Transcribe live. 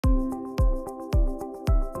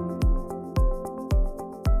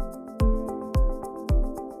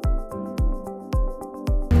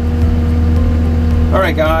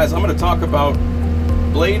Alright guys, I'm going to talk about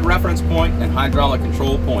blade reference point and hydraulic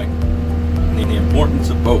control point and the importance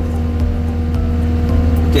of both.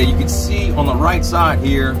 Okay, you can see on the right side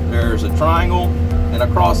here, there's a triangle and a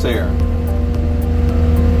crosshair.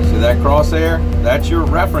 See that crosshair? That's your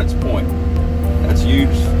reference point. That's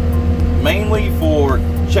used mainly for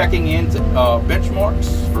checking into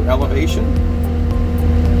benchmarks for elevation.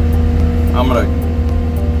 I'm going to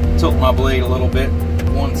tilt my blade a little bit,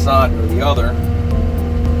 one side or the other,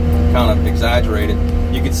 kind of exaggerate it.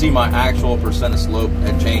 You can see my actual percent of slope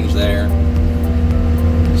had changed there.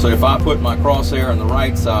 So if I put my crosshair on the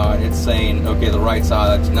right side, it's saying, okay, the right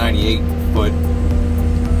side, that's 98 foot.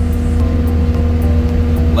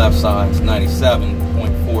 Left side is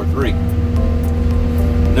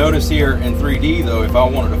 97.43. Notice here in 3D though, if I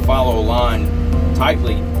wanted to follow a line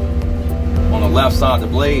tightly on the left side of the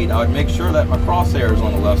blade, I would make sure that my crosshair is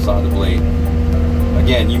on the left side of the blade.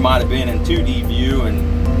 Again, you might have been in 2D view and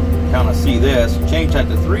kind of see this. Change that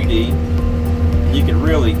to 3D, and you can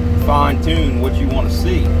really fine-tune what you want to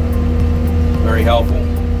see. Very helpful,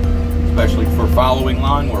 especially for following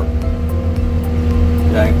line work.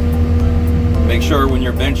 Okay, make sure when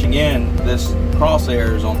you're benching in, this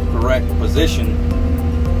crosshair is on the correct position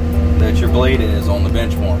that your blade is on the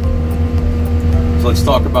benchmark. So let's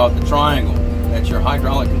talk about the triangle. That's your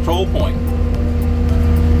hydraulic control point.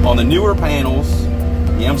 On the newer panels,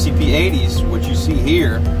 the MCP80s, which you see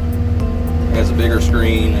here, has a bigger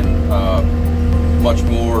screen and much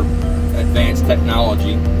more advanced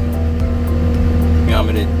technology. I'm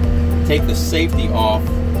going to take the safety off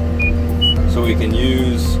so we can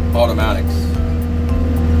use automatics.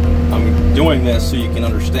 I'm doing this so you can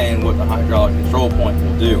understand what the hydraulic control point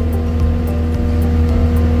will do.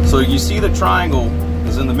 So you see the triangle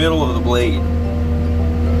is in the middle of the blade.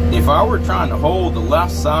 If I were trying to hold the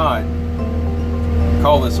left side,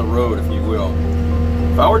 call this a road if you will,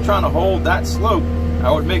 if I were trying to hold that slope,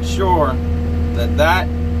 I would make sure that that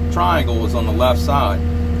triangle was on the left side.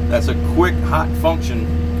 That's a quick hot function.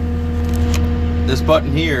 This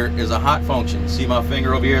button here is a hot function. See my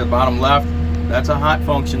finger over here at the bottom left? That's a hot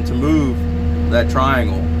function to move that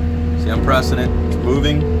triangle. See, I'm pressing it, it's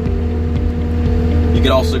moving. You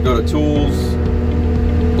can also go to Tools,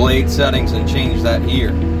 Blade Settings, and change that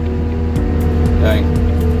here. Okay.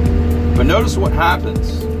 But notice what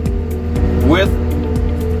happens with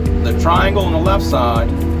the triangle on the left side.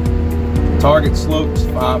 Target slope's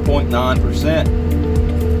 5.9%.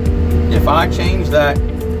 If I change that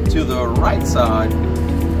to the right side,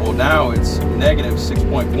 well, now it's negative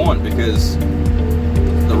 6.1 because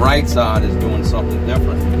the right side is doing something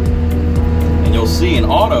different. And you'll see in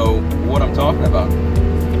auto what I'm talking about.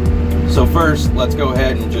 So first, let's go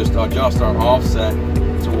ahead and just adjust our offset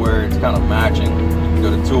to where it's kind of matching. Go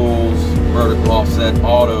to Tools, Vertical Offset,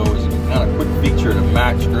 Auto is a kind of quick feature to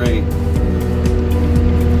match grade.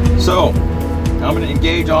 So, I'm going to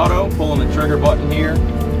engage auto, pulling the trigger button here.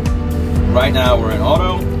 Right now we're in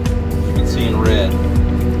auto, you can see in red.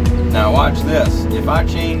 Now watch this. If I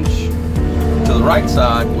change to the right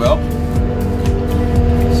side, well,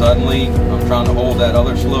 suddenly I'm trying to hold that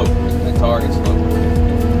other slope, that target slope.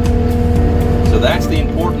 So that's the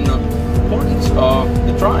importance of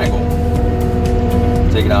the triangle.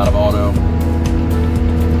 Take it out of auto.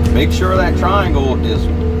 Make sure that triangle is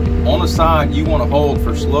on the side you want to hold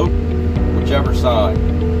for slope, whichever side.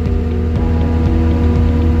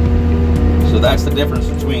 So that's the difference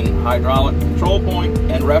between hydraulic control point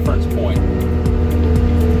and reference point.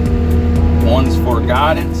 One's for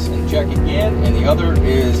guidance and checking in, and the other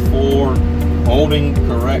is for holding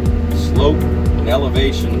correct slope and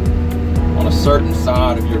elevation on a certain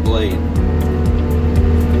side of your blade.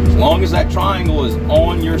 As long as that triangle is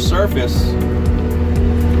on your surface,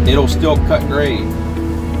 it'll still cut grade.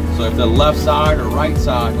 So if the left side or right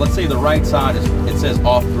side, let's say the right side is, it says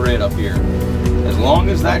off grid up here. As long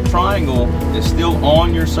as that triangle is still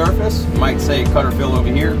on your surface, you might say cut or fill over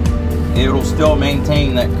here, it'll still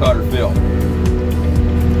maintain that cut or fill.